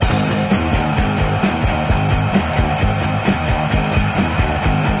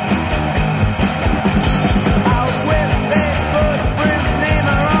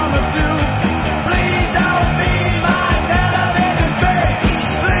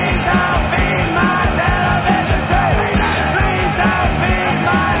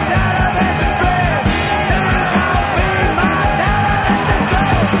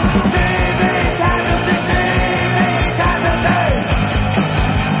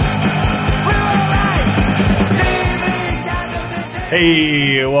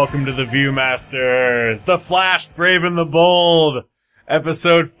Hey, welcome to the Viewmasters, The Flash, Brave and the Bold,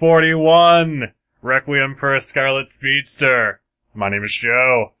 episode 41, Requiem for a Scarlet Speedster. My name is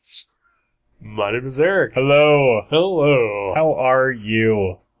Joe. My name is Eric. Hello. Hello. How are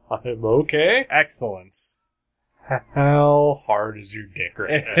you? I'm okay. Excellent. How hard is your dick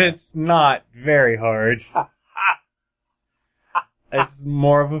right now? It's not very hard. It's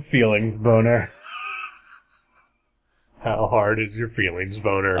more of a feelings boner. How hard is your feelings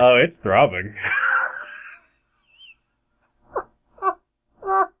boner? Oh, it's throbbing.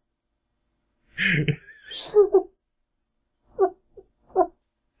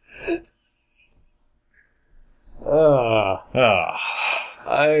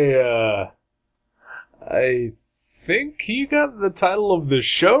 I think you got the title of the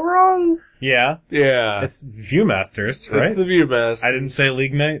show wrong? Yeah. Yeah. It's Viewmasters, right? It's the Viewmasters. I didn't say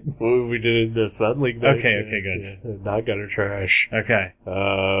League Night? We did this on League Night. Okay, good. Yeah, not gutter trash. Okay.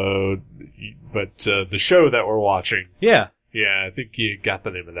 But the show that we're watching. Yeah. Yeah, I think you got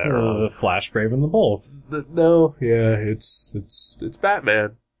the name of that wrong. The Flash, Brave and the Bold. No, yeah, it's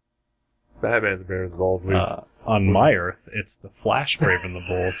Batman. Batman the Brave and the Bold. On my Earth, it's the Flash, Brave and the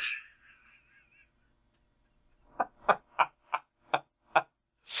Bold.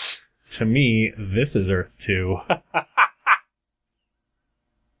 To me, this is Earth 2.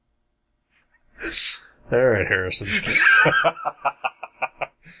 Alright, Harrison.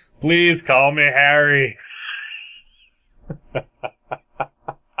 Please call me Harry.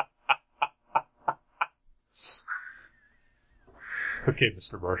 Okay,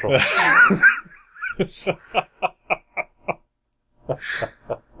 Mr. Marshall. It's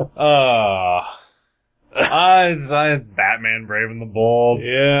Batman, Brave and the Bold.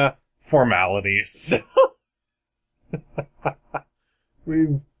 Yeah. Formalities.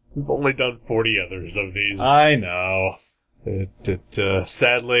 We've only done 40 others of these. I know. It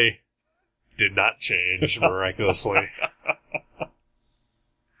sadly did not change miraculously.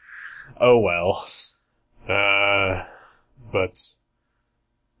 Oh well. But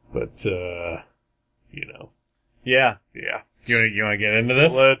you know. Yeah. Yeah. You want to get into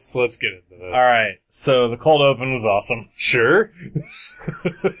this? Let's get into this. Alright, so the cold open was awesome. Sure.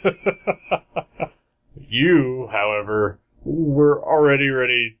 You, however, were already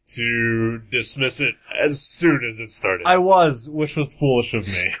ready to dismiss it as soon as it started. I was, which was foolish of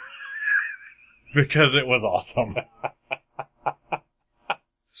me. Because it was awesome.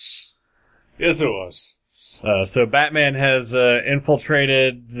 Yes, it was. So Batman has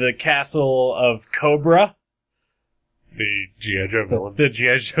infiltrated the castle of Cobra. The G.I. Joe villain. The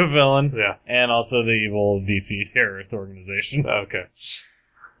G.I. Joe villain. Yeah. And also the evil DC terrorist organization. Okay.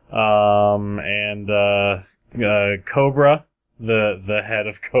 Cobra, the head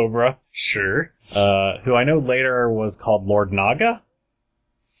of Cobra. Sure. Who I know later was called Lord Naga.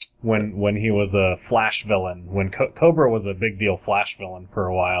 When he was a Flash villain. When Cobra was a big deal Flash villain for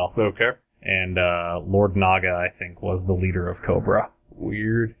a while. Okay. And, Lord Naga, I think, was the leader of Cobra.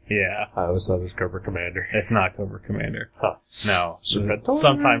 Weird. Yeah. I always thought it was Cobra Commander. It's not Cobra Commander. Huh. No. Serpentor?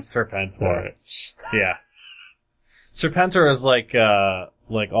 Sometimes Serpentor. Alright. Yeah. Serpentor is like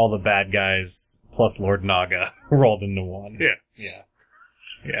all the bad guys plus Lord Naga rolled into one. Yeah.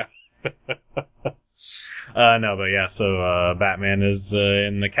 Yeah. So Batman is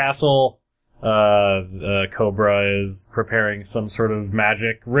in the castle. Cobra is preparing some sort of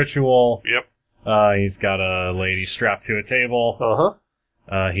magic ritual. Yep. He's got a lady strapped to a table. Uh-huh.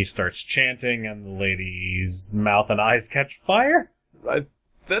 He starts chanting, and the lady's mouth and eyes catch fire?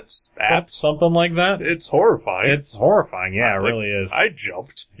 That's apt. Something like that? It's horrifying. It's horrifying, yeah, it really is. I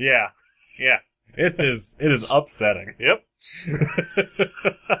jumped. Yeah. It is upsetting. Yep.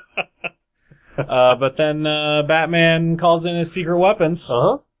 But then, Batman calls in his secret weapons.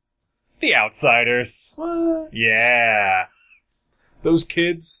 Uh-huh. The Outsiders. What? Yeah. Those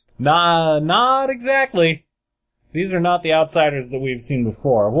kids? Nah, not exactly. These are not the Outsiders that we've seen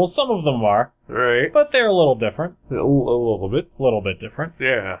before. Well, some of them are, Right. but they're a little different. A little bit. A little bit different.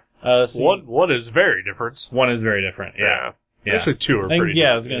 Yeah. So One is very different. one is very different, yeah. Actually, two are pretty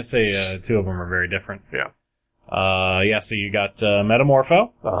Yeah, I different. was gonna say, two of them are very different. Yeah. So you got,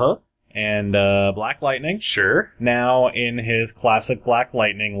 Metamorpho Uh-huh. and, Black Lightning. Sure. Now in his classic Black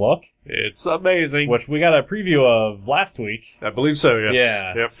Lightning look. It's amazing. Which we got a preview of last week. I believe so, yes.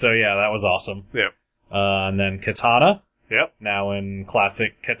 Yeah. Yep. So yeah, that was awesome. Yep. And then Katana. Yep. Now in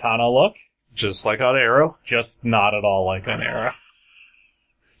classic Katana look. Just like on Arrow. Just not at all like an Arrow.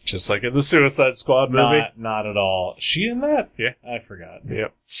 Just like in the Suicide Squad movie. Not at all. She in that? Yeah. I forgot.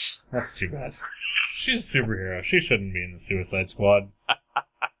 Yep. That's too bad. She's a superhero. She shouldn't be in the Suicide Squad.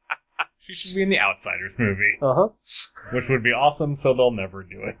 She should be in the Outsiders movie. Uh-huh. Which would be awesome, so they'll never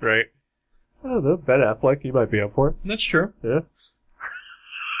do it. Right. I don't know, Ben Affleck, you might be up for it. That's true. Yeah.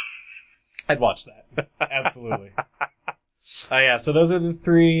 I'd watch that. Absolutely. Yeah, so those are the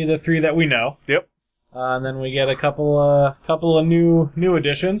three that we know. Yep. And then we get a couple of new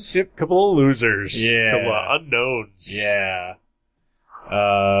additions. Yep, couple of losers. Yeah. Couple of unknowns. Yeah.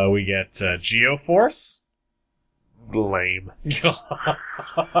 We get Geoforce. Lame.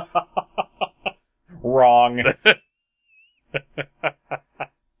 Wrong.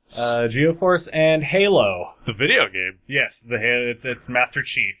 Geoforce and Halo. The video game. Yes, it's Master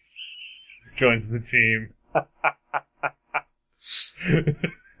Chief joins the team.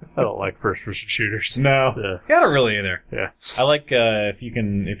 I don't like first-person shooters. No, Yeah. I don't really either. Yeah. I like if you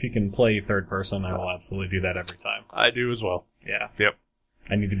can play third person. I will absolutely do that every time. I do as well. Yeah. Yep.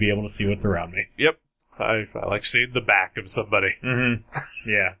 I need to be able to see what's around me. Yep. I like seeing the back of somebody. Mm-hmm.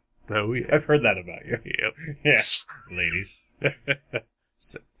 Yeah. Oh, yeah. I've heard that about you. Yep. Yeah. Ladies.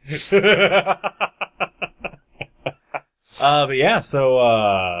 But yeah,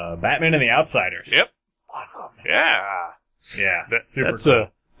 so Batman and the Outsiders. Yep. Awesome. Yeah. Yeah.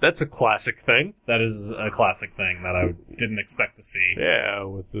 That's a classic thing. That is a classic thing that I didn't expect to see. Yeah,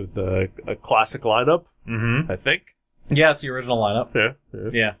 with a classic lineup, Mm-hmm. I think. Yeah, it's the original lineup. Yeah.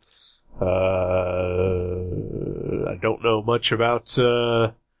 Yeah. I don't know much about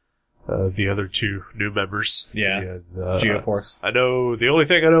the other two new members. Yeah. Geoforce. I know the only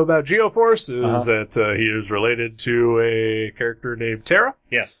thing I know about Geoforce is that he is related to a character named Terra,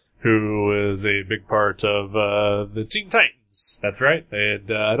 Yes. who is a big part of the Teen Titans. That's right.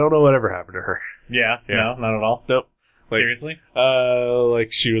 And I don't know whatever happened to her. Yeah. Yeah. No, not at all. Nope. Seriously?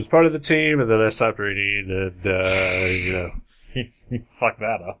 Like she was part of the team, and then I stopped reading, and You fucked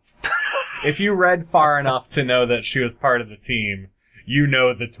that up. If you read far enough to know that she was part of the team, you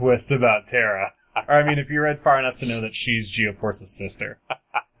know the twist about Terra. Or, I mean, if you read far enough to know that she's Geoforce's sister,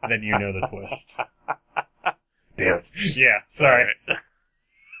 then you know the twist. Damn it. Yeah, sorry.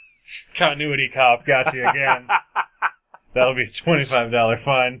 Continuity cop got you again. That'll be a $25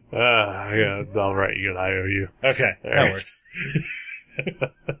 fine. Yeah, all right, you got IOU. Okay, All that right. works.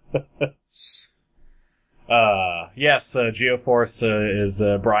 Yes, Geoforce is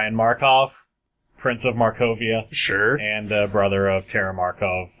Brian Markov, Prince of Markovia, Sure. and brother of Terra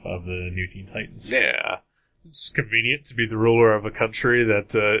Markov of the New Teen Titans. Yeah. It's convenient to be the ruler of a country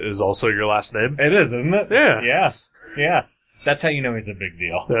that is also your last name. It is, isn't it? Yeah. Yeah. Yeah. That's how you know he's a big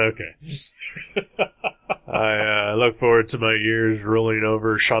deal. Okay. I look forward to my years ruling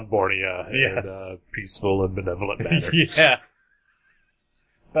over Seanbornia in a peaceful and benevolent manner. Yeah.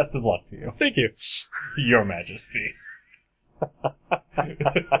 Best of luck to you. Thank you. Your Majesty.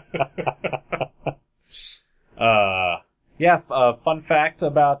 Fun fact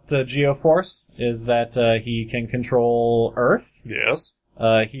about Geoforce is that he can control Earth. Yes.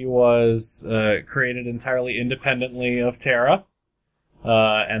 He was created entirely independently of Terra.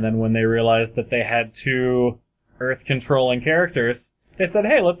 And then when they realized that they had two Earth-controlling characters, they said,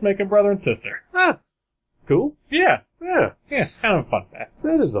 hey, let's make them brother and sister. Ah. Cool. Yeah. Yeah. Yeah, kind of a fun fact.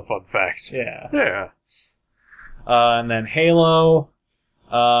 That is a fun fact. Yeah. Yeah. And then Halo,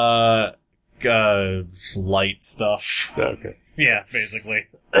 light stuff. Okay. Yeah, basically.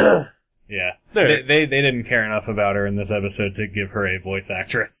 Yeah. There. They didn't care enough about her in this episode to give her a voice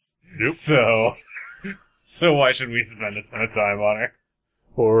actress. Nope. So why should we spend a ton of time on her?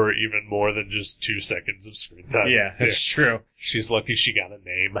 Or even more than just 2 seconds of screen time. Yeah, it's true. She's lucky she got a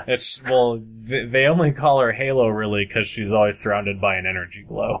name. They only call her Halo really because she's always surrounded by an energy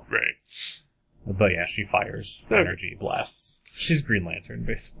glow. Right. But yeah, she fires energy blasts. She's Green Lantern,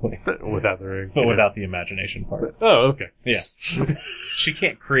 basically. Without the ring. But without the imagination part. Oh, okay. Yeah. She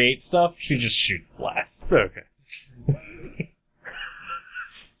can't create stuff, she just shoots blasts. Okay.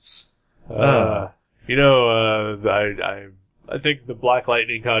 I think the Black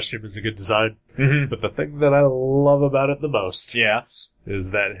Lightning costume is a good design. Mm-hmm. But the thing that I love about it the most Yeah.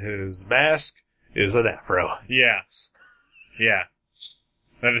 is that his mask is an afro. Yeah. Yeah.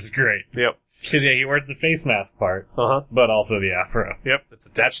 That is great. Yep. Because, yeah, he wears the face mask part, Uh-huh. but also the afro. Yep. It's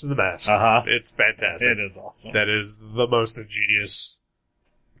attached to the mask. Uh-huh. It's fantastic. It is awesome. That is the most ingenious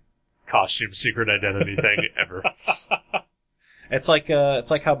costume secret identity thing ever. It's like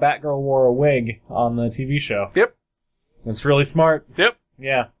how Batgirl wore a wig on the TV show. Yep. It's really smart. Yep.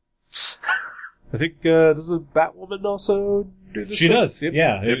 Yeah. I think, does a Batwoman also do this? She does. Yep.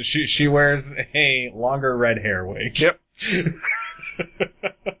 Yeah. Yep. She wears a longer red hair wig. Yep.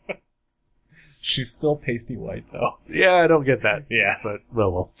 She's still pasty white, though. Yeah, I don't get that. Yeah. But,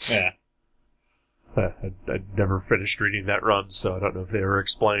 well. Yeah. I never finished reading that run, so I don't know if they ever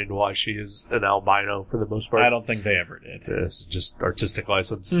explained why she is an albino for the most part. I don't think they ever did. It's just artistic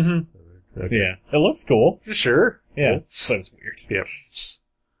license. Mm-hmm. Okay. Yeah. It looks cool. Sure. Yeah. Cool. But it's weird. Yep.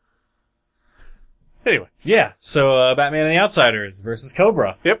 Anyway. Yeah. So, Batman and the Outsiders versus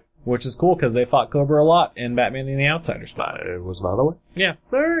Cobra. Yep. Which is cool because they fought Cobra a lot in Batman and the Outsiders. I was not aware. Yeah.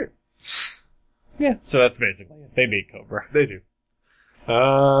 Alright. Yeah. So that's basically it. They beat Cobra. They do.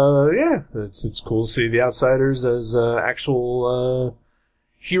 Yeah. It's cool to see the Outsiders as, actual,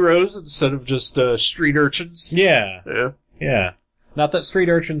 heroes instead of just, street urchins. Yeah. Yeah. Yeah. Not that street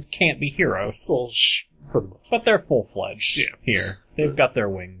urchins can't be heroes. Well, for the most. But they're full-fledged here. They've got their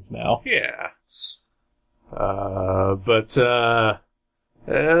wings now. Yeah. But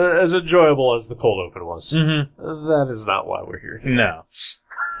as enjoyable as the cold open was, that is not why we're here. No.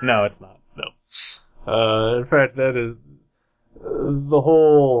 No, it's not. No. In fact, that is the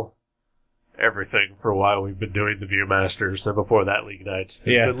whole everything for why we've been doing the Viewmasters and before that League Nights has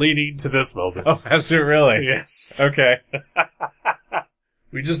been leading to this moment. Oh, has it really? Yes. Okay.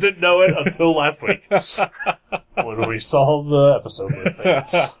 We just didn't know it until last week when we saw the episode listing.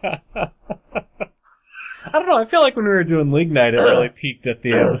 I don't know, I feel like when we were doing League Night, it really peaked at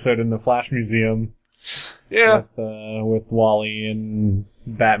the episode in the Flash Museum. Yeah. With Wally and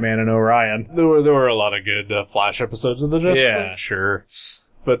Batman and Orion. There were a lot of good Flash episodes in the Justice League, sure.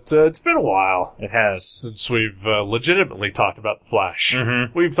 But it's been a while. It has. Since we've legitimately talked about the Flash.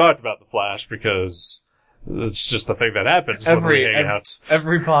 Mm-hmm. We've talked about the Flash because it's just a thing that happens when we hang out.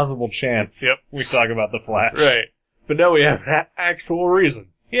 Every possible chance we talk about the Flash. Right. But now we have actual reason.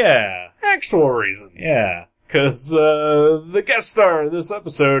 Yeah. Actual reason. Yeah. Because the guest star in this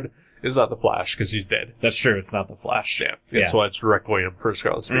episode is not the Flash, because he's dead. That's true, it's not the Flash. Yeah. That's why it's Requiem for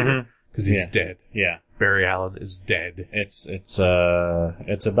Scarlet Speedster. Because he's dead. Yeah. Barry Allen is dead. It's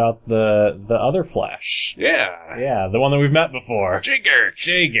about the other Flash. Yeah. Yeah, the one that we've met before. Jay Garrick.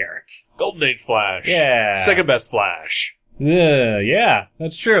 Golden Age Flash. Yeah. Second best Flash. Yeah,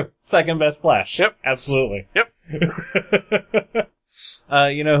 that's true. Second best Flash. Yep. Absolutely. Yep.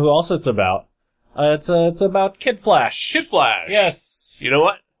 You know who else it's about? It's about Kid Flash. Kid Flash. Yes. You know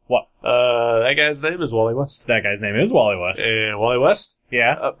what? What? That guy's name is Wally West. That guy's name is Wally West. And Wally West?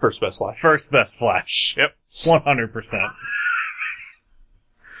 Yeah. First best Flash. First best Flash. Yep. 100%.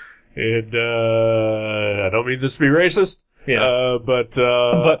 And, I don't mean this to be racist. Yeah. But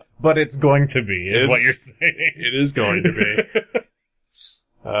it's going to be, is what you're saying. It is going to be.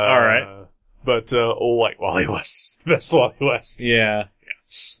 Alright. But, white Wally West is the best Wally West. Yeah.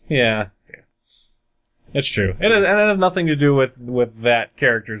 Yeah. It's true. And it has nothing to do with that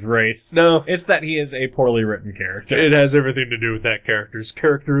character's race. No. It's that he is a poorly written character. It has everything to do with that character's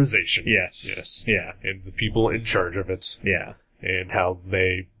characterization. Yes. Yeah. And the people in charge of it. Yeah. And how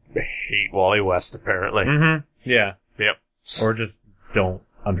they hate Wally West, apparently. Mm-hmm. Yeah. Yep. Or just don't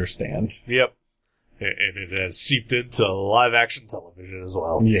understand. Yep. And it has seeped into live action television as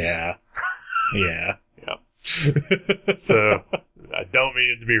well. Yeah. Yeah. Yep. So, I don't mean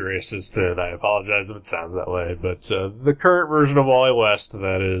it to be racist, and I apologize if it sounds that way, but the current version of Wally West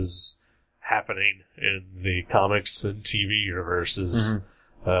that is happening in the comics and TV universes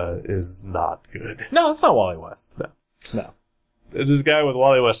is not good. No, it's not Wally West. No. It is a guy with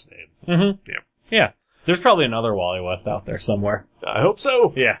Wally West's name. Mm-hmm. Yeah. Yeah. There's probably another Wally West out there somewhere. I hope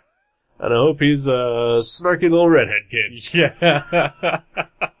so. Yeah. And I hope he's a snarky little redhead kid. Yeah.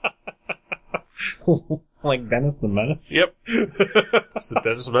 Like Dennis the Menace? Yep. So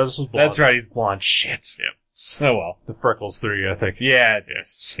Dennis the Menace was blonde. That's right, he's blonde. Shit. Yep. Oh well. The freckles theory, I think. Yeah, it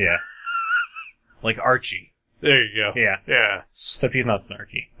is. Yeah. Like Archie. There you go. Yeah. Yeah. Except he's not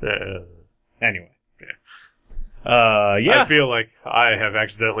snarky. Anyway. Yeah. Yeah. I feel like I have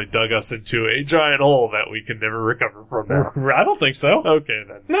accidentally dug us into a giant hole that we can never recover from now. I don't think so. Okay,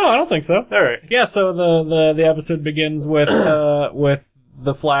 then. No, I don't think so. Alright. Yeah, so the episode begins with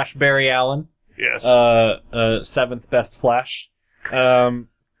the Flash Barry Allen. Yes. Seventh best Flash.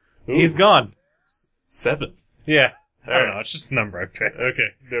 He's gone. Seventh. Yeah. I don't Alright. know, it's just a number I picked.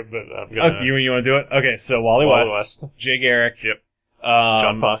 Okay. No, but I'm gonna... Oh, you want to do it? Okay, so Wally West. Jay Garrick. Yep.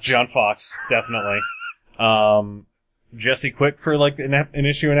 John Fox, definitely. Jesse Quick for like an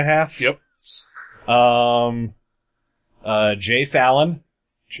issue and a half. Yep. Jace Allen.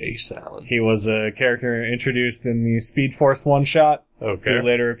 Jace Allen. He was a character introduced in the Speed Force one-shot. Okay. Who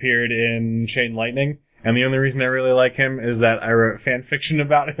later appeared in Chain Lightning. And the only reason I really like him is that I wrote fan fiction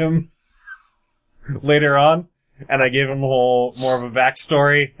about him later on. And I gave him more of a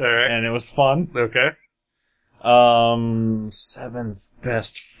backstory. Alright. And it was fun. Okay. Seventh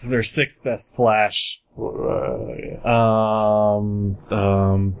best, their sixth best Flash.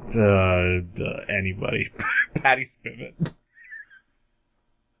 Anybody. Patty Spivot.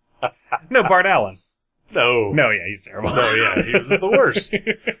 No, Bart Allen. No. No, yeah, he's terrible. No, yeah, he was the worst.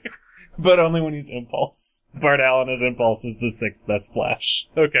 But only when he's Impulse. Bart Allen as Impulse is the sixth best Flash.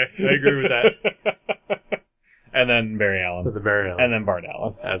 Okay, I agree with that. And then Barry Allen. The Barry Allen. And then Bart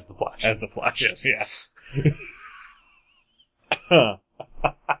Allen. As the Flash. As the Flash. Yes. Yeah.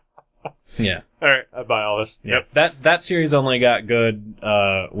 Yeah. Alright, I buy all this. Yep. That series only got good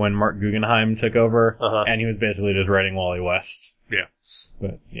when Mark Guggenheim took over, and he was basically just writing Wally West. Yeah.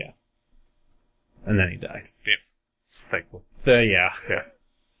 But, yeah. And then he died. Yeah. Thankful. Yeah. Yeah.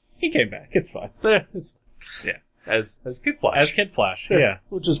 He came back. It's fine. Yeah. It's fine. Yeah. As Kid Flash. As Kid Flash, yeah.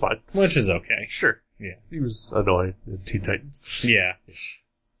 Which is fine. Which is okay. Sure. Yeah. He was annoying in Teen Titans. Yeah.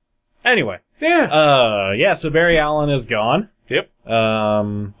 Anyway. Yeah. Yeah, so Barry Allen is gone. Yep.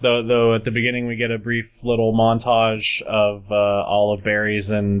 Though at the beginning we get a brief little montage of all of Barry's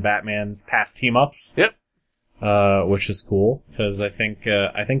and Batman's past team-ups. Yep. Which is cool, because I think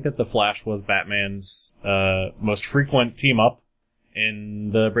that the Flash was Batman's most frequent team-up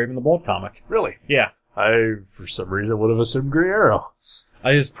in the Brave and the Bold comic. Really? Yeah. I, for some reason, would have assumed Green Arrow.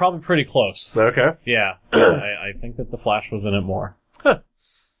 I was probably pretty close. Okay. Yeah. I think that the Flash was in it more. Huh.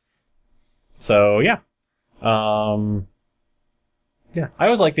 So, yeah. Yeah. I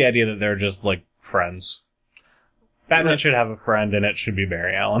always like the idea that they're just, like, friends. Batman should have a friend, and it should be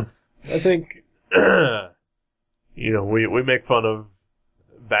Barry Allen. I think, we make fun of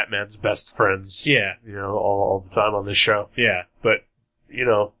Batman's best friends. Yeah. All the time on this show. Yeah. But,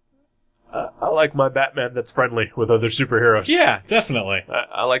 I like my Batman that's friendly with other superheroes. Yeah, definitely.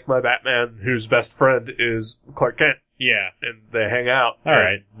 I like my Batman whose best friend is Clark Kent. Yeah. And they hang out. All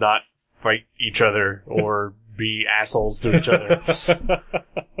right. Not fight each other or be assholes to each other.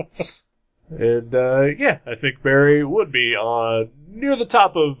 And, I think Barry would be near the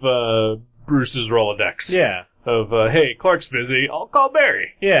top of Bruce's Rolodex. Yeah. Of, hey, Clark's busy, I'll call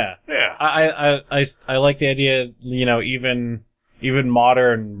Barry. Yeah. Yeah. I like the idea, even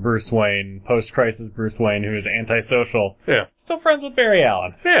modern Bruce Wayne, post-crisis Bruce Wayne, who is antisocial. Yeah. Still friends with Barry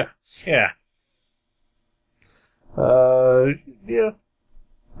Allen. Yeah. Yeah. Yeah.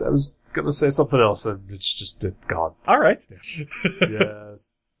 I was gonna say something else, and it's just gone. Alright. Yeah.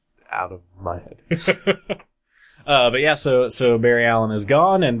 It's out of my head. But yeah, so Barry Allen is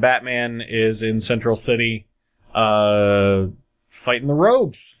gone, and Batman is in Central City, fighting the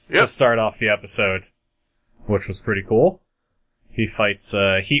Rogues to start off the episode, which was pretty cool. He fights,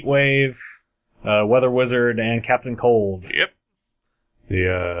 Heatwave, Weather Wizard, and Captain Cold. Yep. The,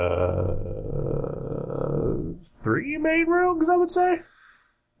 3 main rogues, I would say?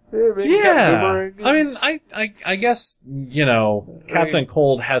 Yeah. I mean, I guess, Captain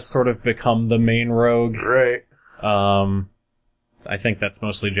Cold has sort of become the main rogue. Right. I think that's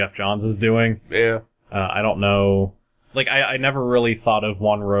mostly Jeff Johns' doing. Yeah. I don't know. Like, I never really thought of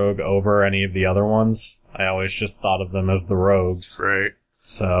one rogue over any of the other ones. I always just thought of them as the rogues. Right.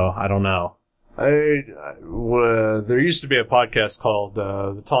 So, I don't know. There used to be a podcast called,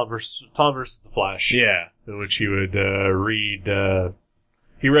 the Tom versus the Flash. Yeah. In which he would, read,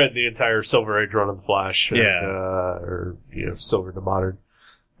 he read the entire Silver Age run of the Flash. Yeah. Silver to Modern.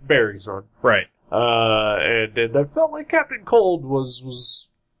 Barry's run. Right. And I felt like Captain Cold was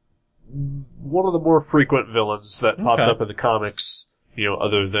one of the more frequent villains that popped up in the comics,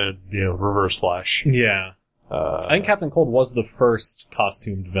 other than, Reverse Flash. Yeah. I think Captain Cold was the first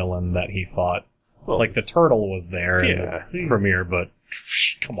costumed villain that he fought. Well, like, the Turtle was there in the premiere, but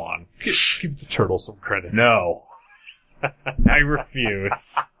come on. Give the Turtle some credit. No. I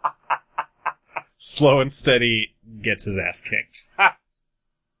refuse. Slow and Steady gets his ass kicked.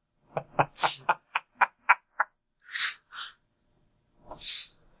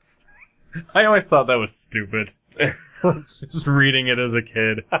 I always thought that was stupid. Just reading it as a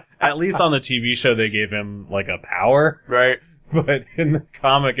kid. At least on the TV show they gave him, like, a power. Right. But in the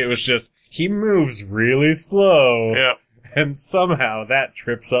comic it was just, he moves really slow. Yeah. And somehow that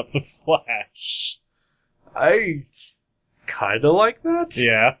trips up the Flash. I kinda like that.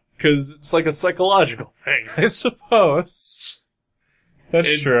 Yeah. Because it's like a psychological thing. I suppose.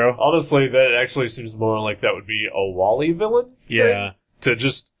 That's true. Honestly, that actually seems more like that would be a Wally villain. Yeah. To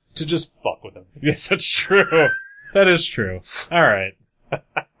just fuck with him. Yeah, that's true. That is true. Alright.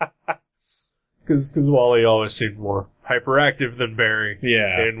 Because Wally always seemed more hyperactive than Barry.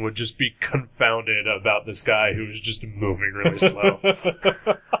 Yeah. And would just be confounded about this guy who was just moving really slow.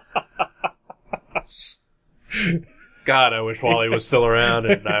 God, I wish Wally was still around,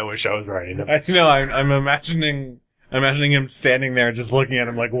 and I wish I was writing him. I know. I'm imagining him standing there, just looking at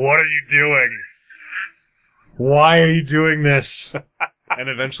him like, "What are you doing? Why are you doing this?" And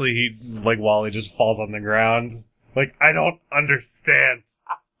eventually, Wally just falls on the ground. Like, I don't understand.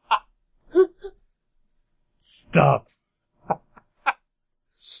 Stop.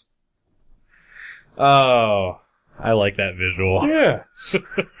 Oh, I like that visual. Yeah.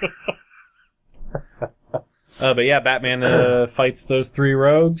 But yeah, Batman fights those 3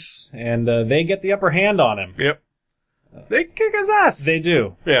 rogues, and they get the upper hand on him. Yep. They kick his ass. They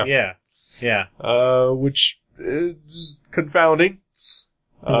do. Yeah. Yeah. Which is confounding.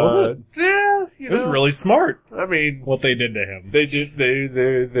 Was it? Yeah, It was really smart. I mean, What they did to him. they did.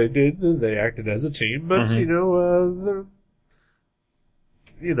 They acted as a team, but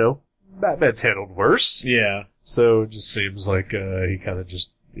Batman's handled worse. Yeah. So it just seems like he kind of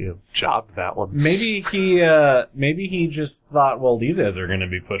just jobbed that one. Maybe he just thought, well, these guys are going to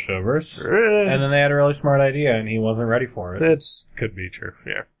be pushovers, and then they had a really smart idea, and he wasn't ready for it. That could be true.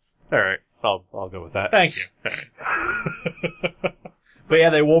 Yeah. All right. I'll go with that. Thank you. All right. But yeah,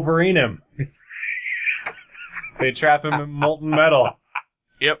 they Wolverine him. They trap him in molten metal.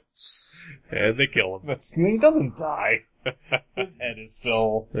 Yep. And they kill him. He doesn't die. His head is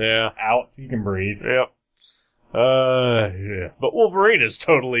still out, so he can breathe. Yep. Yeah. But Wolverine is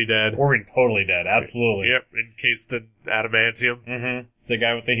totally dead. Wolverine totally dead, absolutely. Yep, encased in adamantium. Mm-hmm. The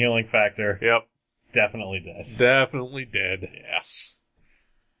guy with the healing factor. Yep. Definitely dead. Definitely dead. Yeah.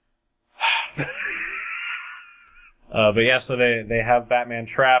 But yeah, so they have Batman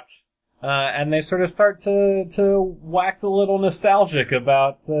trapped, and they sort of start to wax a little nostalgic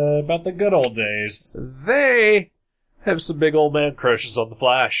about the good old days. They have some big old man crushes on the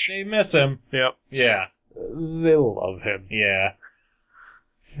Flash. They miss him. Yep. Yeah. They love him. Yeah.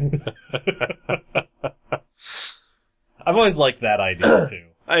 I've always liked that idea too.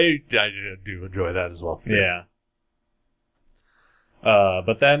 I do enjoy that as well. Yeah.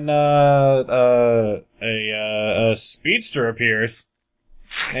 But then a Speedster appears,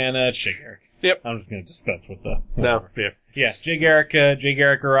 and it's Jay Garrick. Yep. I'm just going to dispense with the... No, yeah. Yeah, Jay Garrick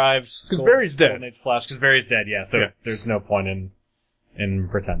arrives. Because Barry's dead. Golden Age Flash, because Barry's dead, yeah, so there's no point in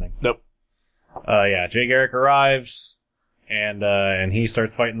pretending. Nope. Yeah, Jay Garrick arrives, and he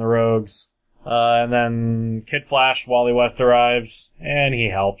starts fighting the rogues. And then Kid Flash, Wally West arrives, and he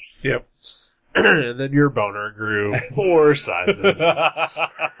helps. Yep. And then your boner grew 4 sizes.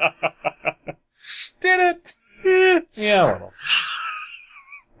 Did it? Yeah, a little.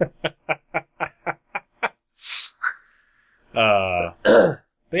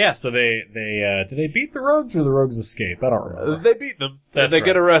 But yeah, so they did they beat the rogues or the rogues escape? I don't remember. They beat them. That's they right.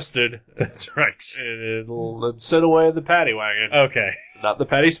 get arrested. That's right. And sent away in the paddy wagon. Okay. Not the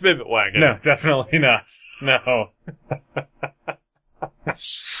Patty Spivet wagon. No, definitely not. No.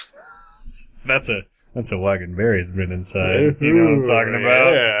 That's a wagon Barry's been inside. You know what I'm talking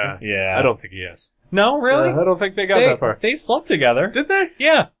about? Yeah. Yeah. I don't think he has. No, really? I don't think they got that far. They slept together. Did they?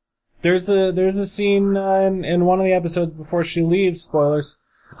 Yeah. There's a scene in one of the episodes before she leaves, spoilers,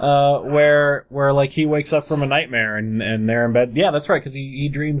 where like he wakes up from a nightmare and they're in bed. Yeah, that's right, because he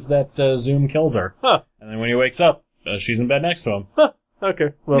dreams that Zoom kills her. Huh. And then when he wakes up, she's in bed next to him. Huh.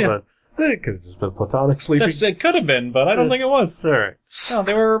 Okay. Well then. It could have just been platonic sleeping. It could have been, but I don't think it was. Alright. No,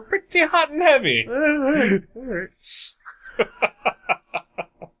 they were pretty hot and heavy. Alright.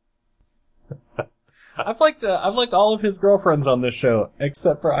 I've liked all of his girlfriends on this show,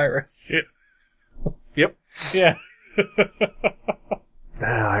 except for Iris. Yep. Yeah.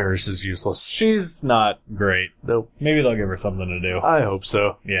 Iris is useless. She's not great. Nope. Maybe they'll give her something to do. I hope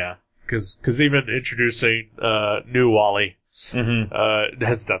so. Yeah. Because even introducing new Wally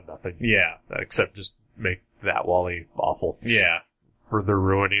has done nothing. Yeah. Except just make that Wally awful. Yeah. Further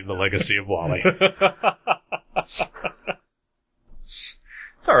ruining the legacy of Wally.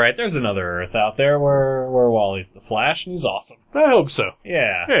 It's alright, there's another Earth out there where Wally's the Flash, and he's awesome. I hope so.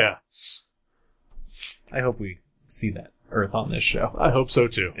 Yeah. Yeah. I hope we see that Earth on this show. I hope so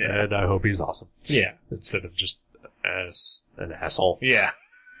too. Yeah. And I hope he's awesome. Yeah. Instead of just as an asshole. Yeah.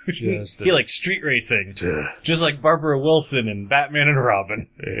 Just He likes street racing. Just like Barbara Wilson and Batman and Robin.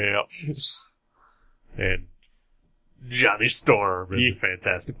 Yep. And Johnny Storm and the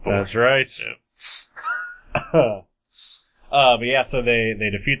Fantastic Four. That's right. Yep. But yeah, so they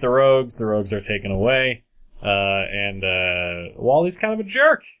defeat the rogues are taken away, and Wally's kind of a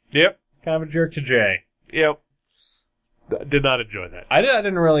jerk. Yep. Kind of a jerk to Jay. Yep. Did not enjoy that. I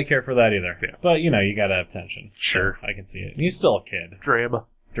didn't really care for that either. Yeah. But, you gotta have tension. Sure. So I can see it. He's still a kid. Drama.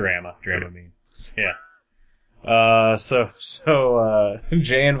 Drama mean. Yeah. So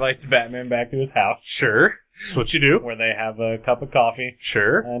Jay invites Batman back to his house. Sure. That's what you do. where they have a cup of coffee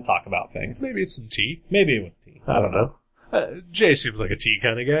Sure. and talk about things. Maybe it's some tea. Maybe it was tea. I don't know. Jay seems like a tea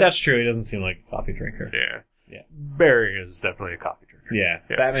kind of guy. That's true. He doesn't seem like a coffee drinker. Yeah. Yeah. Barry is definitely a coffee drinker. Yeah.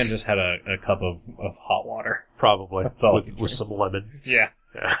 Batman just had a cup of hot water. Probably. That's all he with drinks. some lemon. Yeah.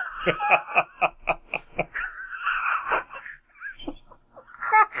 Yeah.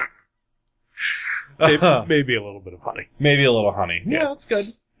 Maybe a little bit of honey. Maybe a little honey. Yeah. Yeah, that's good.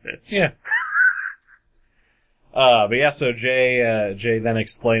 Yeah. But yeah, so Jay then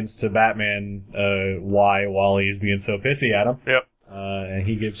explains to Batman why Wally is being so pissy at him. Yep. And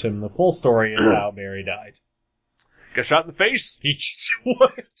he gives him the full story of how Barry died. Got shot in the face?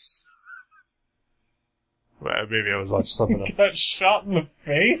 What? Well, maybe I was watching something else. Got shot in the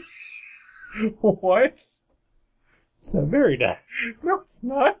face? What? It's a Barry died. No, it's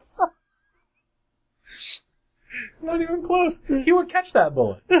not. Not even close. He would catch that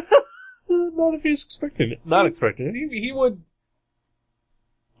bullet. Not if he's expecting it. Not expecting it. He would.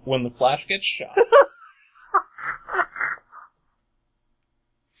 When the Flash gets shot.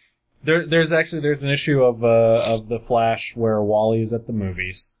 There's an issue of the Flash where Wally's at the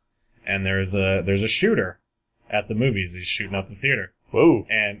movies, and there's a shooter at the movies. He's shooting up the theater. Whoa.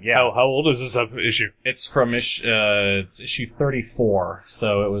 And yeah. How old is this issue? It's from it's issue 34,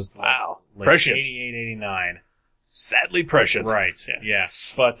 so it was like prescient. 88, 89. Sadly prescient. Right. Yeah.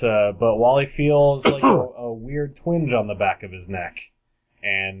 But Wally feels like a weird twinge on the back of his neck,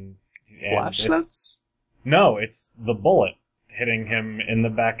 and Flash nuts? No, it's the bullet hitting him in the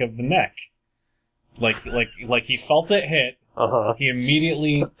back of the neck. Like he felt it hit. Uh-huh. He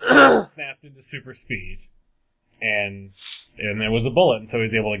immediately snapped into super speed, and there was a bullet, and so he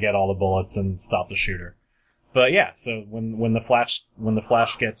was able to get all the bullets and stop the shooter. But yeah, so when the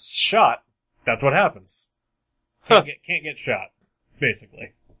Flash gets shot, that's what happens. Can't get shot,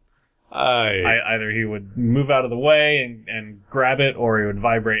 basically. Either he would move out of the way and grab it, or he would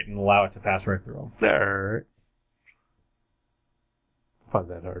vibrate and allow it to pass right through him. Alright. Find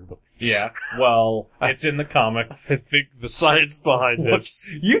that hard, but Yeah, well, it's in the comics. I think the science behind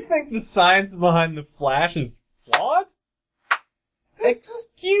this. You think the science behind the Flash is flawed?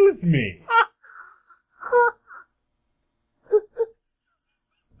 Excuse me.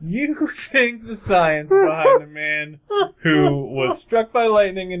 You think the science behind a man who was struck by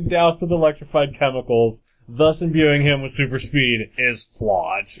lightning and doused with electrified chemicals, thus imbuing him with super speed, is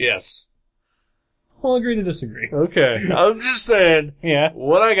flawed. Yes. We'll agree to disagree. Okay. I'm just saying, Yeah.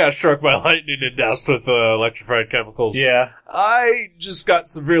 when I got struck by lightning and doused with electrified chemicals, Yeah. I just got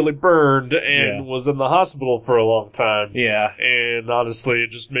severely burned and was in the hospital for a long time. Yeah. And honestly,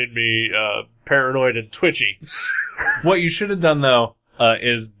 it just made me paranoid and twitchy. What you should have done, though,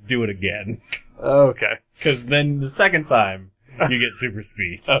 is do it again. Okay. Because then the second time, you get super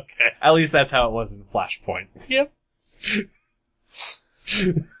speed. Okay. At least that's how it was in Flashpoint. Yep.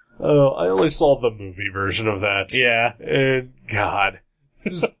 I only saw the movie version of that. Yeah. And God.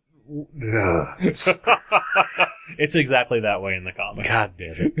 Just, It's exactly that way in the comic. God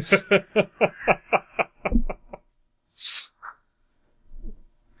damn it.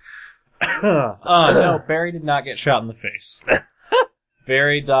 No, Barry did not get shot in the face.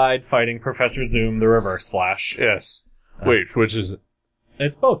 Barry died fighting Professor Zoom, the Reverse Flash. Yes. Wait, which is it?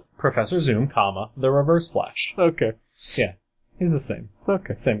 It's both Professor Zoom, the Reverse Flash. Okay. Yeah. He's the same.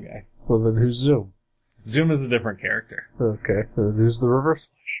 Okay. Same guy. Well, then who's Zoom? Zoom is a different character. Okay. Then who's the Reverse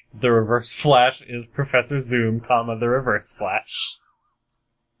Flash? The Reverse Flash is Professor Zoom, the Reverse Flash.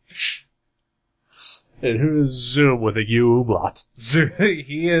 And who is Zoom with a U blot?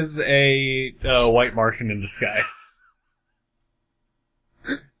 He is a white Martian in disguise.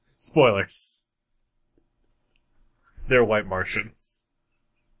 Spoilers. They're white Martians.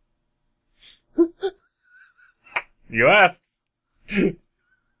 You asked.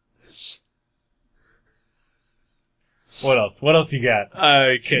 What else? What else you got?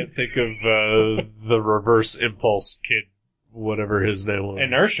 I can't think of the Reverse Impulse kid, whatever his name was.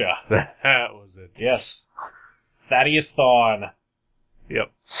 Inertia. That was it. Yes. Thaddeus Thawne.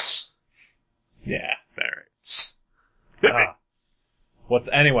 Yep. Yeah. Alright.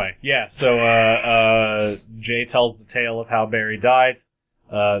 Anyway, yeah, so, Jay tells the tale of how Barry died.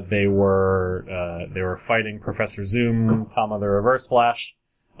 They were fighting Professor Zoom, the Reverse Flash,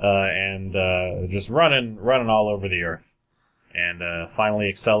 and just running all over the Earth. And, finally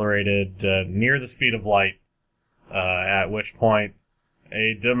accelerated, near the speed of light, at which point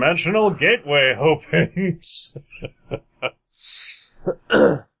a dimensional gateway opens.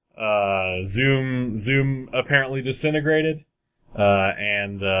 Zoom apparently disintegrated,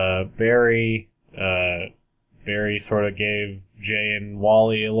 and Barry Barry sort of gave Jay and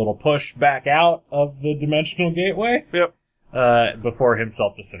Wally a little push back out of the dimensional gateway. Yep. Before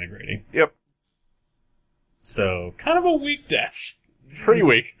himself disintegrating. Yep. So, kind of a weak death. Pretty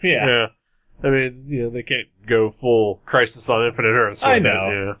weak. Yeah. I mean, they can't go full Crisis on Infinite Earths. I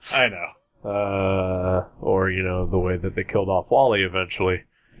know. I know. Or, the way that they killed off Wally eventually.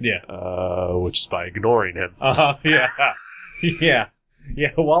 Yeah. Which is by ignoring him. Yeah. Yeah. Yeah,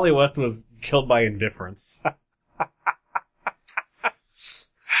 Wally West was killed by indifference.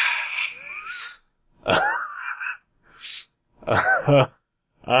 But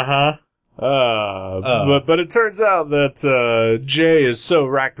it turns out that Jay is so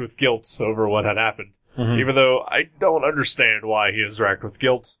racked with guilt over what had happened. Mm-hmm. Even though I don't understand why he is racked with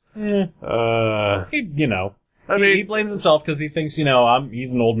guilt. He blames himself because he thinks,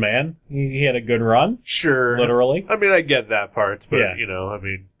 he's an old man. He had a good run. Sure. Literally. I mean, I get that part, but, yeah.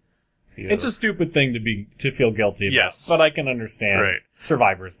 It's a stupid thing to feel guilty about. Yes. But I can understand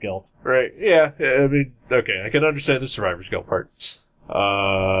survivor's guilt. Right. Yeah. I mean, okay, I can understand the survivor's guilt part.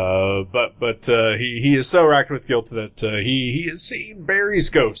 But he is so racked with guilt that he has seen Barry's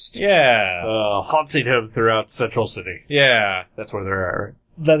ghost. Yeah. Haunting him throughout Central City. Yeah. That's where they're at, right?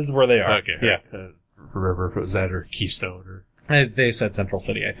 That is where they are. Okay. Yeah. Remember if it was that or Keystone or... They said Central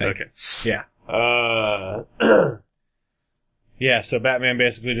City, I think. Okay. Yeah. Yeah, so Batman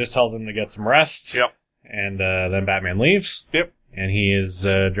basically just tells him to get some rest. Yep. And then Batman leaves. Yep. And he is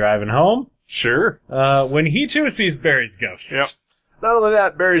driving home. Sure. When he too sees Barry's ghost. Yep. Not only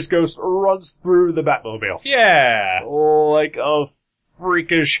that, Barry's ghost runs through the Batmobile. Yeah. Like a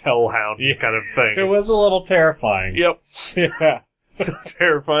freakish hellhound kind of thing. It was a little terrifying. Yep. Yeah. So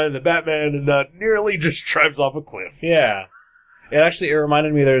terrifying that Batman nearly just drives off a cliff. Yeah. It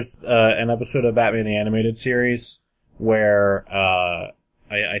reminded me there's an episode of Batman the Animated Series where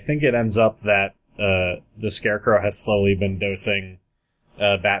I think it ends up that the Scarecrow has slowly been dosing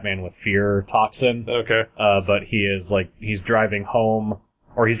Batman with fear toxin. Okay. But he's driving home,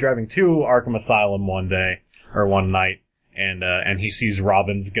 or he's driving to Arkham Asylum one night, and he sees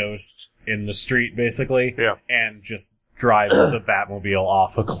Robin's ghost in the street, basically. Yeah. And just drives the Batmobile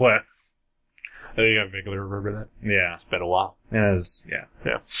off a cliff. I think I vaguely remember that. Yeah. It's been a while. It is, yeah.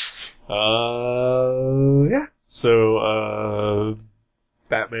 Yeah. Yeah. So,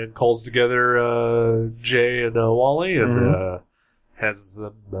 Batman calls together, Jay and, Wally and, has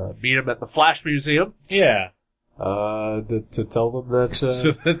them, meet him at the Flash Museum. Yeah. To tell them that, so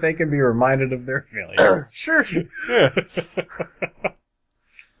that they can be reminded of their failure. Sure.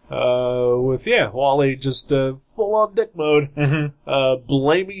 Yeah. Wally just, full on dick mode,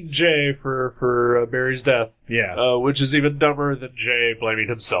 blaming Jay for Barry's death. Yeah. Which is even dumber than Jay blaming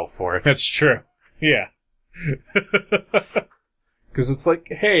himself for it. That's true. Yeah. Because it's like,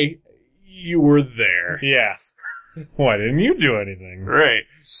 hey, you were there. Yeah. Why didn't you do anything? Right.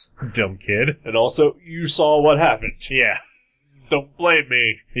 Dumb kid. And also, you saw what happened. Yeah. Don't blame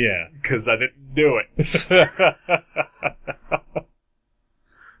me. Yeah. Because I didn't do it.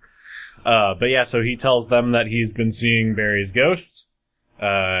 But yeah, so he tells them that he's been seeing Barry's ghost.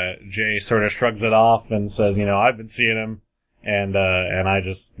 Jay sort of shrugs it off and says, I've been seeing him. And I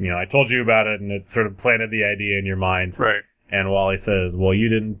just, I told you about it and it sort of planted the idea in your mind. Right. And Wally says, well, you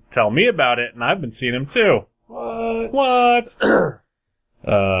didn't tell me about it and I've been seeing him too. What?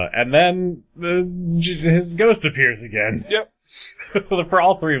 And then his ghost appears again. Yep. For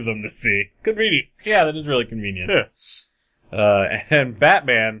all three of them to see. Convenient. Yeah, that is really convenient. Yeah. And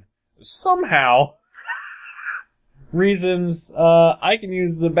Batman somehow reasons I can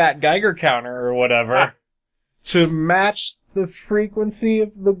use the Bat Geiger counter or whatever to match the frequency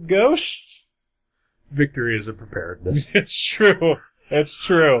of the ghosts. Victory is a preparedness. It's true. It's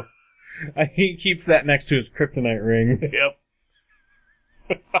true. He keeps that next to his kryptonite ring. Yep.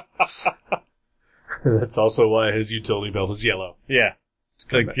 That's also why his utility belt is yellow. Yeah.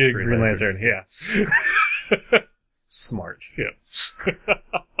 Like Green Lantern, yeah. Smart. Yeah.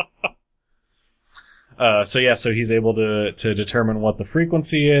 So he's able to determine what the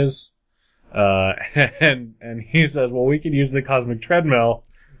frequency is. And he says, well, we could use the cosmic treadmill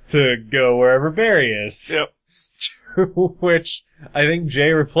to go wherever Barry is. Yep. To which I think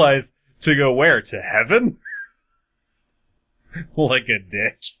Jay replies, to go where? To heaven? Like a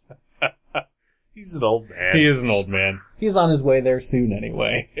dick. He's an old man. He is an old man. He's on his way there soon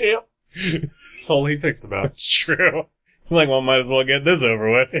anyway. Yep. That's all he thinks about. It's true. Like, well, might as well get this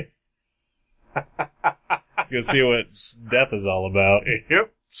over with. Go see what death is all about.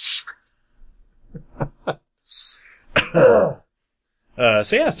 Yep.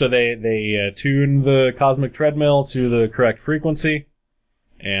 So they tune the cosmic treadmill to the correct frequency,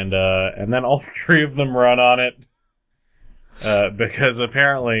 And then all three of them run on it. Because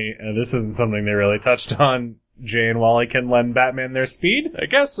apparently, this isn't something they really touched on, Jay and Wally can lend Batman their speed? I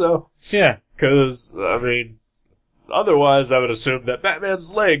guess so. Yeah. Because, I mean, otherwise I would assume that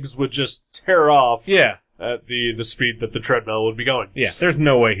Batman's legs would just tear off at the speed that the treadmill would be going. Yeah, there's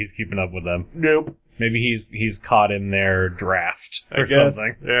no way he's keeping up with them. Nope. Maybe he's caught in their draft or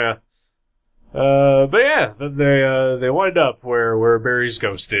something. Yeah. But yeah, then they wind up where Barry's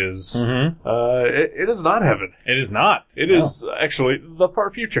ghost is. Mm-hmm. It is not heaven. It is not. It is actually the far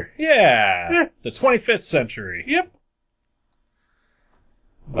future. Yeah. The 25th century. Yep.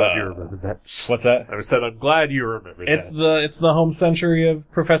 Glad you remembered that. What's that? I said I'm glad you remembered that. It's the home century of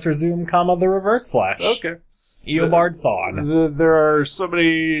Professor Zoom, the Reverse Flash. Okay. Eobard Thawne. There are so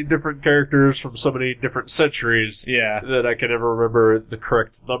many different characters from so many different centuries that I can never remember the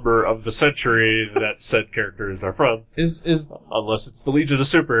correct number of the century that said characters are from. Unless it's the Legion of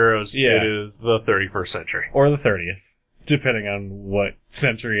Superheroes, it is the 31st century. Or the 30th, depending on what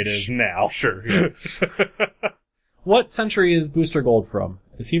century it is now. Sure, yeah. What century is Booster Gold from?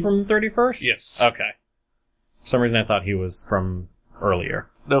 Is he from the 31st? Yes. Okay. For some reason I thought he was from earlier.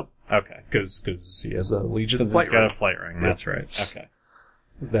 Nope. Okay. Because he has a Legion flight ring. He's got a flight ring, that's right. Okay.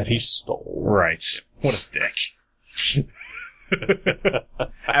 That he stole. Right. What a dick.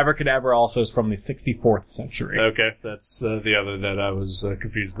 Abracadabra also is from the 64th century. Okay, that's the other that I was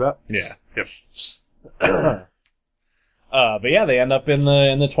confused about. Yeah. Yep. But yeah, they end up in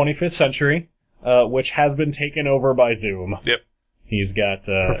the 25th century, which has been taken over by Zoom. Yep. He's got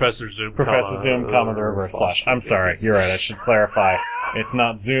Professor Zoom, the Reverse Flash. I'm sorry, you're right. I should clarify. It's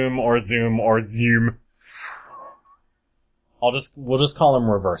not Zoom or Zoom. We'll just call him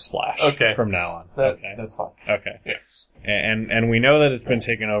Reverse Flash. Okay. From now on. Okay. That's fine. Okay. Yes. And we know that it's been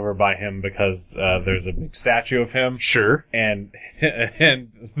taken over by him because there's a big statue of him. Sure. And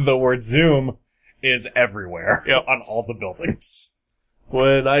the word Zoom is everywhere. Yep. On all the buildings.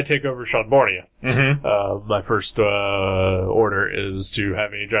 When I take over Seanbornia, Mm-hmm. my first order is to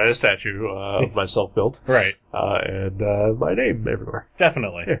have a giant statue of myself built. Right. And my name everywhere.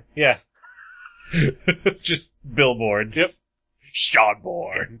 Definitely. Yeah. Just billboards. Yep.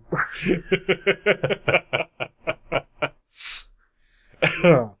 Seanborn.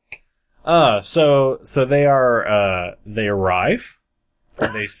 So they arrive.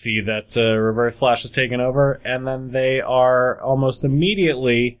 And they see that Reverse Flash is taken over, and then they are almost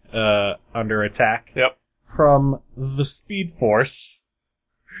immediately under attack from the Speed Force,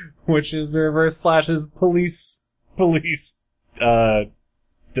 which is the Reverse Flash's police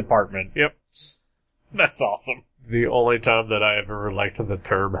department. Yep. That's awesome. The only time that I ever liked the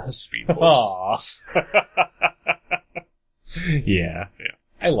term Speed Force. Aww. Yeah.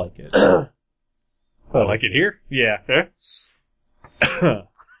 I like it. I like it here. Yeah. Yeah.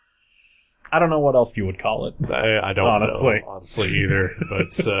 I don't know what else you would call it. I don't honestly. know, honestly either.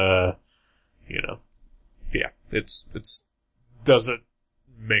 But yeah, it's doesn't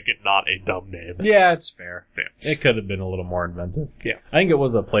make it not a dumb name. Yeah, it's fair. Yeah. It could have been a little more inventive. Yeah, I think it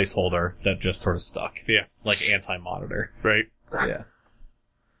was a placeholder that just sort of stuck. Yeah, like Anti-Monitor. Right. Yeah.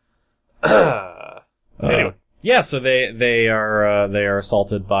 Anyway. Yeah, so they are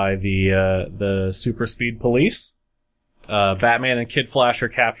assaulted by the super speed police. Batman and Kid Flash are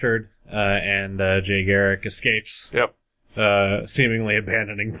captured, and Jay Garrick escapes. Yep. Seemingly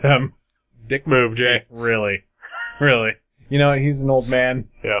abandoning them. Dick move, Jay. Really. You know, he's an old man.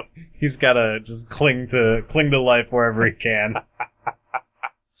 Yep. He's gotta just cling to life wherever he can.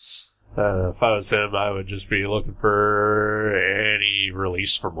 If I was him, I would just be looking for any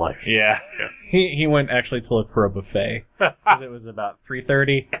release from life. Yeah. He went actually to look for a buffet. 'Cause it was about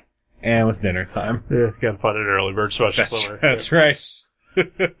 3:30. And it was dinner time. Yeah, gotta find an early bird special somewhere. That's right.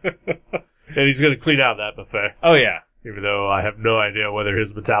 And he's gonna clean out that buffet. Oh yeah. Even though I have no idea whether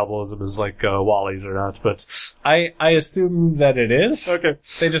his metabolism is like Wally's or not, but I assume that it is. Okay.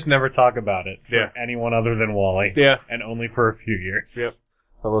 They just never talk about it for anyone other than Wally. Yeah. And only for a few years. Yep.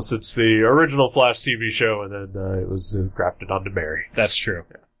 Unless it's the original Flash TV show and then it was grafted onto Barry. That's true.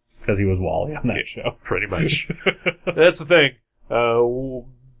 Because he was Wally on that show. Pretty much. That's the thing. I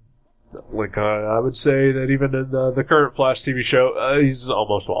would say that even in the current Flash TV show, he's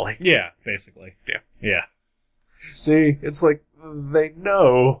almost Wally. Yeah, basically. Yeah. See, it's like, they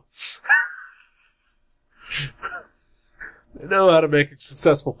know. They know how to make a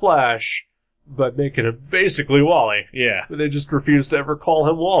successful Flash by making him basically Wally. Yeah. But they just refuse to ever call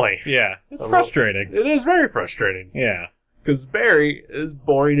him Wally. Yeah. It's frustrating. It is very frustrating. Yeah. Because Barry is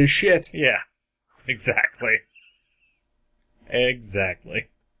boring as shit. Yeah. Exactly.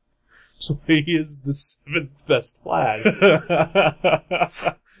 So he is the 7th best Flash.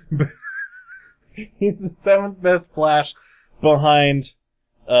 He's the 7th best Flash behind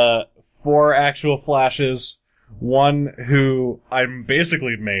 4 actual Flashes, one who I'm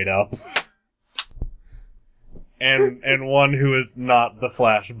basically made up, and one who is not the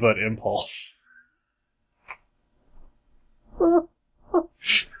Flash but Impulse.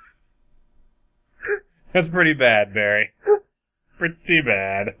 That's pretty bad, Barry. Pretty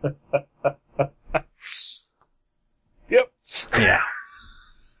bad. Yep. Yeah.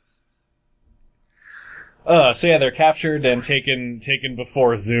 So yeah, they're captured and taken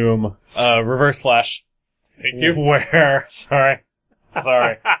before Zoom. Reverse Flash. Thank you. Sorry.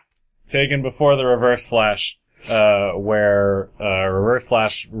 Taken before the Reverse Flash, where Reverse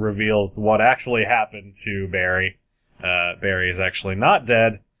Flash reveals what actually happened to Barry. Barry is actually not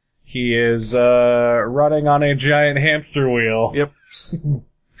dead. He is running on a giant hamster wheel. Yep.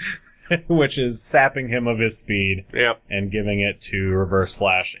 Which is sapping him of his speed. Yep. And giving it to Reverse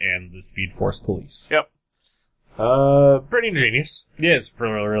Flash and the Speed Force Police. Yep. Pretty ingenious. Yeah, it's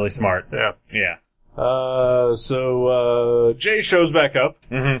really, really smart. Yeah. Yeah. So Jay shows back up.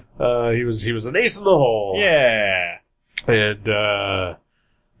 Mm-hmm. He was an ace in the hole. Yeah. And,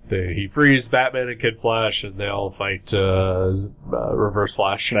 he frees Batman and Kid Flash, and they all fight, Reverse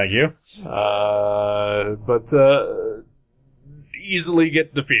Flash. Thank you. But easily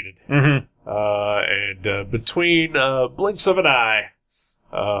get defeated. Mm-hmm. And between, blinks of an eye,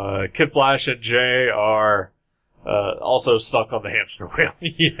 Kid Flash and Jay are, also stuck on the hamster wheel.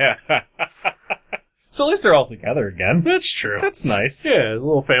 Yeah. So at least they're all together again. That's true. That's nice. Yeah, a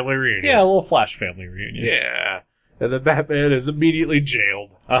little family reunion. Yeah, a little Flash family reunion. Yeah. And then Batman is immediately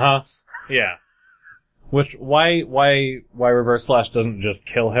jailed. Uh-huh. Yeah. Which, why Reverse Flash doesn't just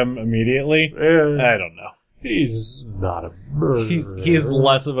kill him immediately? I don't know. He's not a murderer. He's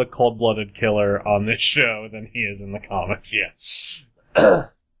less of a cold-blooded killer on this show than he is in the comics. Yeah.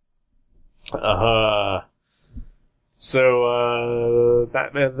 So,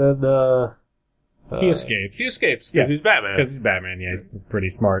 Batman then, he escapes. He escapes, Yeah. because he's Batman. Because he's Batman, yeah, he's pretty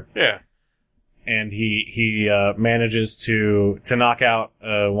smart. Yeah. And he manages to knock out,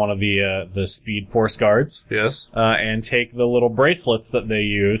 one of the Speed Force guards. Yes. And take the little bracelets that they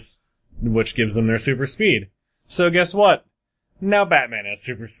use, which gives them their super speed. So guess what? Now Batman has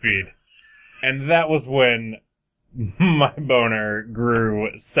super speed. And that was when my boner grew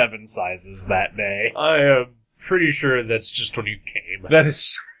 7 sizes that day. I am pretty sure that's just when you came. That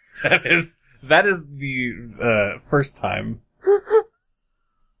is the, first time.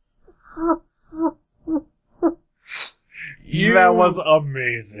 You that was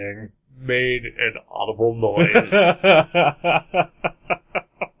amazing. Made an audible noise.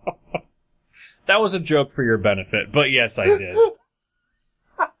 That was a joke for your benefit, but yes, I did.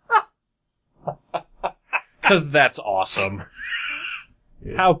 'Cause that's awesome.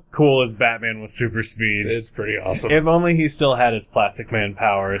 How cool is Batman with super speeds? It's pretty awesome. If only he still had his Plastic Man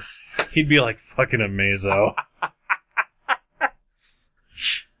powers. He'd be like fucking Amazo.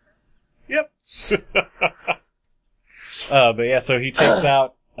 Yep. But yeah, so he takes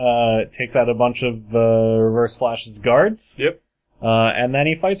out a bunch of, Reverse Flash's guards. Yep. And then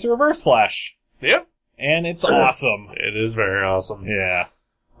he fights a Reverse Flash. Yep. And it's awesome. It is very awesome. Yeah.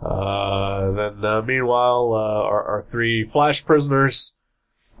 Then, meanwhile, our 3 Flash prisoners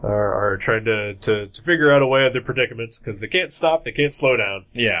are trying to figure out a way out of their predicaments, because they can't stop, they can't slow down.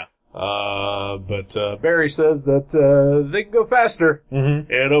 Yeah. But Barry says that, they can go faster.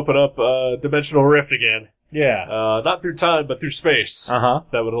 Mm-hmm. And open up a dimensional rift again. Yeah. Not through time, but through space. Uh-huh.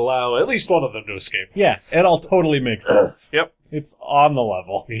 That would allow at least one of them to escape. Yeah, it all totally makes sense. Yep. It's on the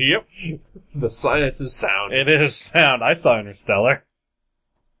level. Yep. The science is sound. It is sound. I saw Interstellar.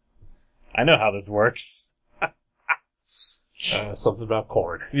 I know how this works. Something about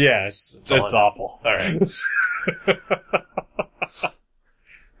corn. Yeah, it's awful. Alright.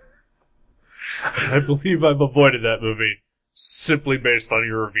 I believe I've avoided that movie simply based on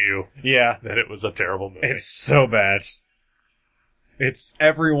your review. Yeah. That it was a terrible movie. It's so bad.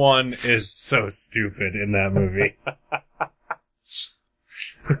 Everyone is so stupid in that movie.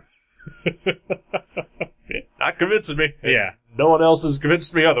 Not convincing me. Yeah. No one else has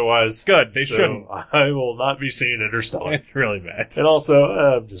convinced me otherwise. Good, they shouldn't. I will not be seeing Interstellar. It's really bad. And also,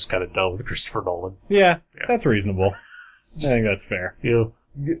 I'm just kind of done with Christopher Nolan. Yeah, that's reasonable. I think that's fair. You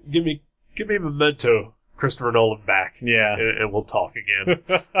know, give me Memento, Christopher Nolan back. Yeah. And we'll talk again.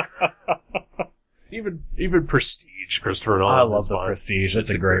 Even Prestige, Christopher Nolan. I love the Prestige. It's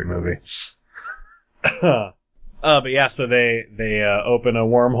a great movie. But yeah, so they open a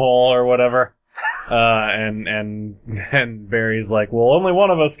wormhole or whatever. And Barry's like, well, only one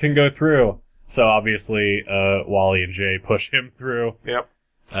of us can go through. So obviously, Wally and Jay push him through. Yep.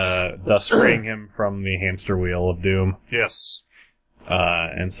 Thus freeing him from the hamster wheel of doom. Yes.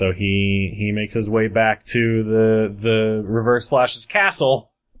 And so he makes his way back to the Reverse Flash's castle.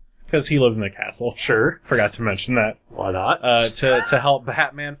 Because he lives in a castle. Sure. Forgot to mention that. Why not? To help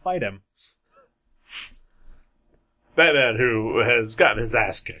Batman fight him. Batman, who has gotten his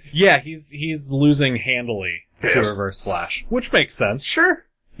ass kicked. Yeah, he's losing handily to Yes. Reverse Flash. Which makes sense. Sure.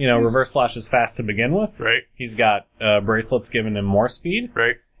 You know, Reverse Flash is fast to begin with. Right. He's got bracelets giving him more speed.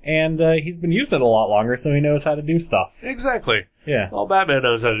 Right. And he's been using it a lot longer, so he knows how to do stuff. Exactly. Yeah. All Batman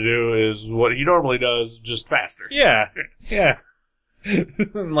knows how to do is what he normally does, just faster. Yeah. Yeah.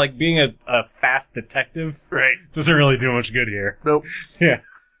 Like, being a fast detective Right. doesn't really do much good here. Nope. Yeah.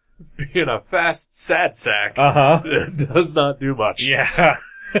 Being a fast sad sack Uh-huh. does not do much. Yeah.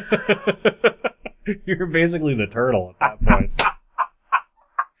 You're basically the turtle at that point.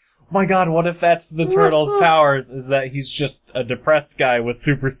 My god, what if that's the turtle's powers, is that he's just a depressed guy with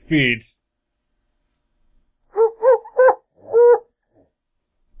super speeds?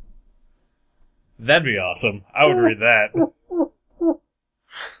 That'd be awesome. I would read that.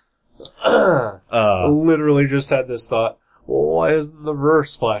 Literally just had this thought. Well, why isn't the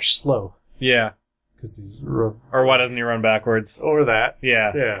Reverse Flash slow? Yeah. Because he's... Or why doesn't he run backwards? Or that.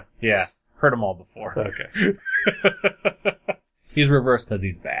 Yeah. Yeah. Yeah. Heard them all before. Okay. He's reversed because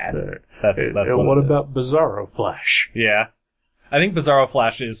he's bad. That's And it what is. about Bizarro Flash? Yeah. I think Bizarro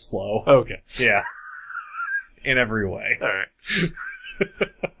Flash is slow. Okay. Yeah. In every way. Alright.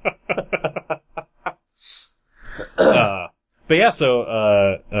 But yeah, so,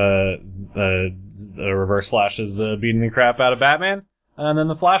 the Reverse Flash is beating the crap out of Batman, and then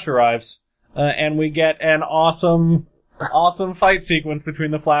the Flash arrives, and we get an awesome fight sequence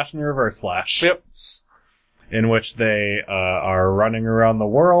between the Flash and the Reverse Flash. Yep. In which they, are running around the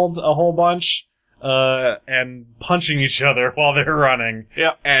world a whole bunch, and punching each other while they're running.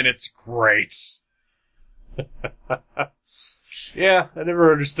 Yep. And it's great. Yeah, I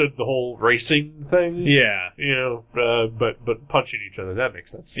never understood the whole racing thing. Yeah. You know, but punching each other, that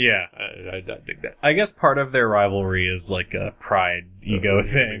makes sense. Yeah. I dig that. I guess part of their rivalry is like a pride, ego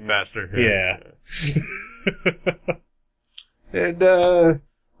thing. Faster. Yeah. And,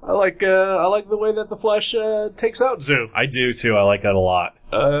 I like the way that the Flash, takes out Zoom. I do too, I like that a lot.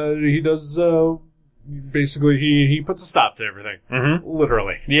 He does, basically he puts a stop to everything. Mm-hmm.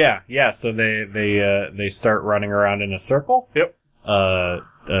 Literally. Yeah, so they start running around in a circle. Yep. The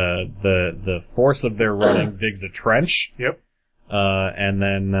force of their running digs a trench. Yep. And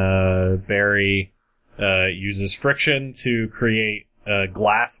then, Barry, uses friction to create a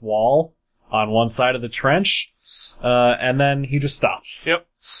glass wall on one side of the trench. And then he just stops. Yep.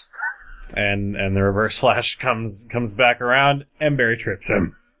 And the Reverse Flash comes back around and Barry trips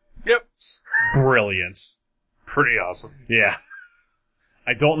him. Yep. Brilliant. Pretty awesome. Yeah.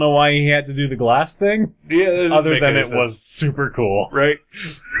 I don't know why he had to do the glass thing. Yeah. Other than it was super cool. Right.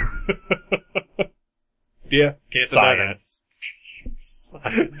 Yeah. Can't deny that. Science.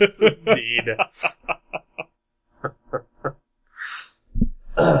 Science. Indeed.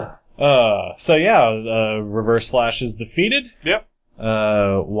 So yeah, Reverse Flash is defeated. Yep.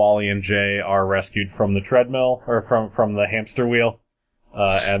 Wally and Jay are rescued from the treadmill, or from the hamster wheel.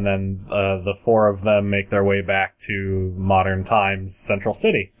 And then, the four of them make their way back to modern times Central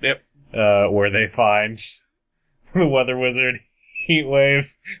City. Yep. Where they find the Weather Wizard,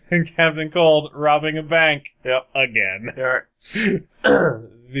 Heatwave, and Captain Cold robbing a bank. Yep. Again. Alright.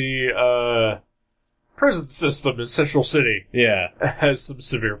 The, prison system in Central City. Yeah. Has some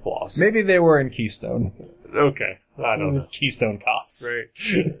severe flaws. Maybe they were in Keystone. Okay. I don't know. Keystone Cops. Right.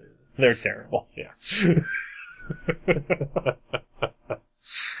 They're terrible. Yeah.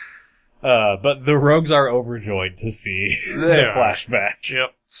 But the rogues are overjoyed to see the flashback.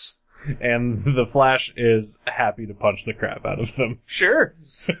 Yep. And the Flash is happy to punch the crap out of them. Sure.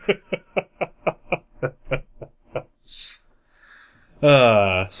 So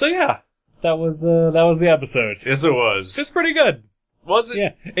yeah, that was the episode. Yes, it was. It's pretty good. Was it?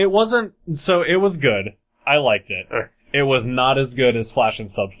 Yeah. It wasn't, so it was good. I liked it. It was not as good as Flash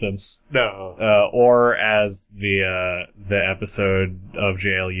and Substance. No. Or as the episode of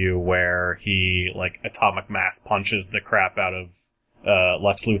JLU where he, like, atomic mass punches the crap out of,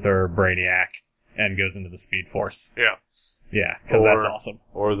 Lex Luthor, Brainiac, and goes into the Speed Force. Yeah. Yeah, because that's awesome.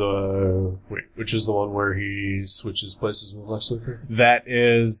 Or which is the one where he switches places with Lex Luthor? That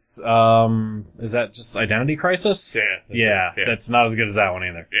is that just Identity Crisis? Yeah. That's not as good as that one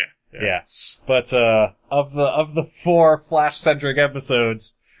either. Yeah. But, of the 4 Flash-centric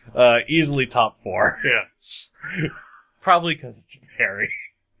episodes, Easily top 4. Yeah. Probably because it's Barry.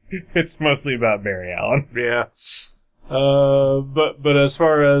 It's mostly about Barry Allen. Yeah. But as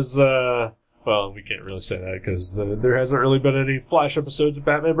far as, well, we can't really say that because there hasn't really been any Flash episodes of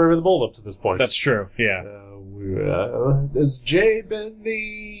Batman Brave and the Bold up to this point. That's true, yeah. Has Jay been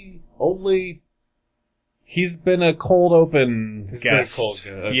the only... He's been a cold open guest.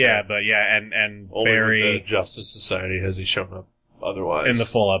 Okay. Yeah, but yeah, and Only Barry... with the Justice Society has he shown up otherwise. In the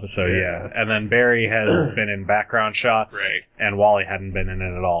full episode, yeah. And then Barry has been in background shots. Right. And Wally hadn't been in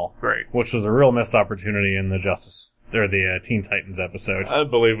it at all. Right. Which was a real missed opportunity in the the Teen Titans episode. I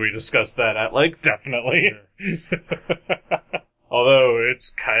believe we discussed that at length. Definitely. Although it's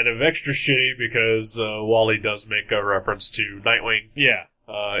kind of extra shitty because Wally does make a reference to Nightwing. Yeah.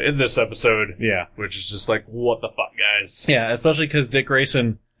 In this episode. Yeah. Which is just like, what the fuck, guys? Yeah, especially because Dick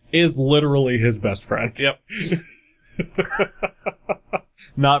Grayson is literally his best friend. Yep.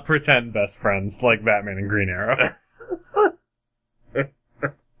 Not pretend best friends like Batman and Green Arrow.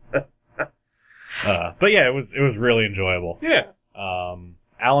 But yeah, it was really enjoyable. Yeah.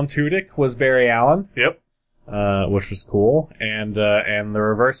 Alan Tudyk was Barry Allen. Yep. Which was cool. And the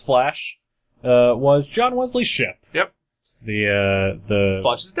Reverse Flash, was John Wesley Shipp. Yep. The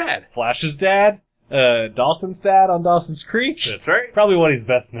Flash's dad. Flash's dad. Dawson's dad on Dawson's Creek. That's right. Probably what he's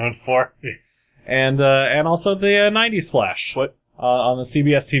best known for. And also the 90s Flash. What? On the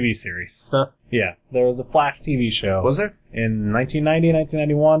CBS TV series. Huh? Yeah. There was a Flash TV show. Was there? In 1990,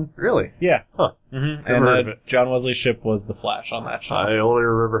 1991. Really? Yeah. Huh. Mm-hmm. Never heard of it. John Wesley Shipp was the Flash on that show. I only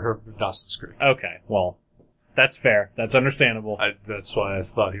remember her from Dawson's Creek. Okay. Well, that's fair. That's understandable. That's why I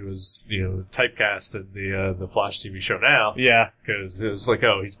thought he was, typecast in the Flash TV show now. Yeah. Because it was like,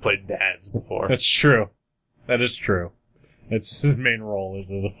 oh, he's played dads before. That's true. That is true. It's his main role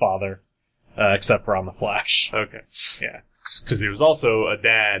is as a father. Except for on The Flash. Okay. Yeah. Because he was also a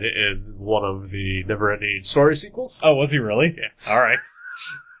dad in one of the Never-Ending Story sequels. Oh, was he really? Yeah. Alright.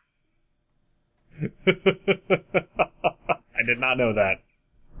 I did not know that.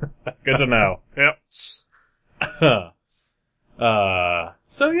 Good to know. Yep.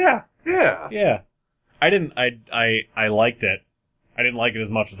 So yeah. Yeah. Yeah. I liked it. I didn't like it as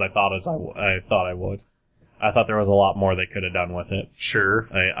much as I thought I would. I thought there was a lot more they could have done with it. Sure.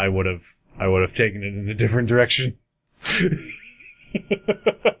 I would have taken it in a different direction.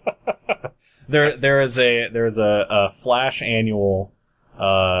 There is a Flash annual,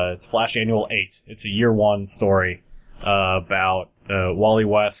 it's Flash Annual 8. It's a year 1 story, about, Wally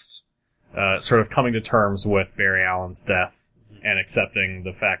West, sort of coming to terms with Barry Allen's death and accepting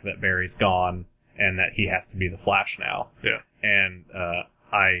the fact that Barry's gone and that he has to be the Flash now. Yeah. And,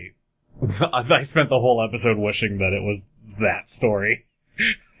 I spent the whole episode wishing that it was that story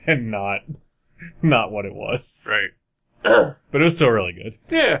and not what it was. Right. But it was still really good.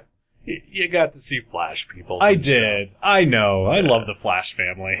 Yeah. You got to see Flash people. I did. Stuff. I know. I love the Flash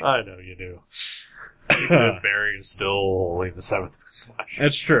family. I know you do. Even if Barry is still only the 7th Flash.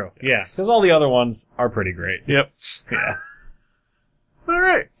 That's true. Yeah. Because all the other ones are pretty great. Yep. Yeah.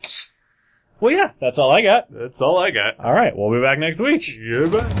 Alright. Well, yeah. That's all I got. That's all I got. Alright. We'll be back next week.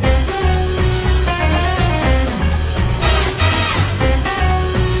 Goodbye.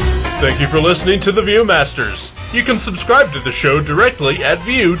 Thank you for listening to The Viewmasters. You can subscribe to the show directly at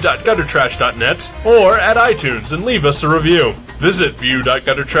view.guttertrash.net or at iTunes and leave us a review. Visit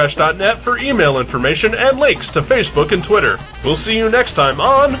view.guttertrash.net for email information and links to Facebook and Twitter. We'll see you next time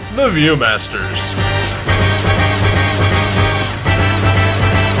on The Viewmasters.